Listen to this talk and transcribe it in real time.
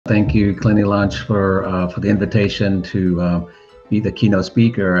Thank you, CliniLaunch, for the invitation to be the keynote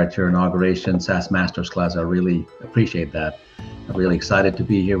speaker at your inauguration SAS Masters class. I really appreciate that. I'm really excited to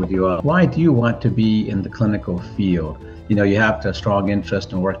be here with you all. Why do you want to be in the clinical field? You know, you have a strong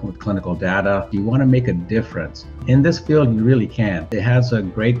interest in working with clinical data. You want to make a difference. In this field, you really can. It has a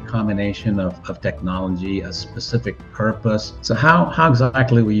great combination of technology, a specific purpose. So how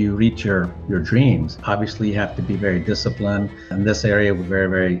exactly will you reach your dreams? Obviously, you have to be very disciplined. In this area, we're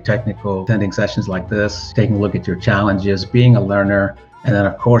very technical. Attending sessions like this, taking a look at your challenges, being a learner, and then,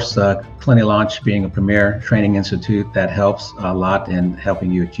 of course, CliniLaunch being a premier training institute that helps a lot in helping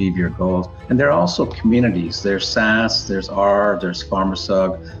you achieve your goals. And there are also communities. There's SAS, there's R, there's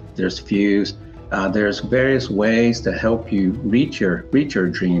PharmaSug, there's Fuse. There's various ways to help you reach your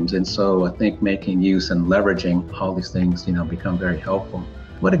dreams. And so I think making use and leveraging all these things, become very helpful.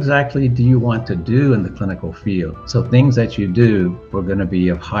 What exactly do you want to do in the clinical field? So things that you do are going to be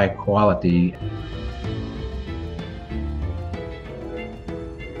of high quality.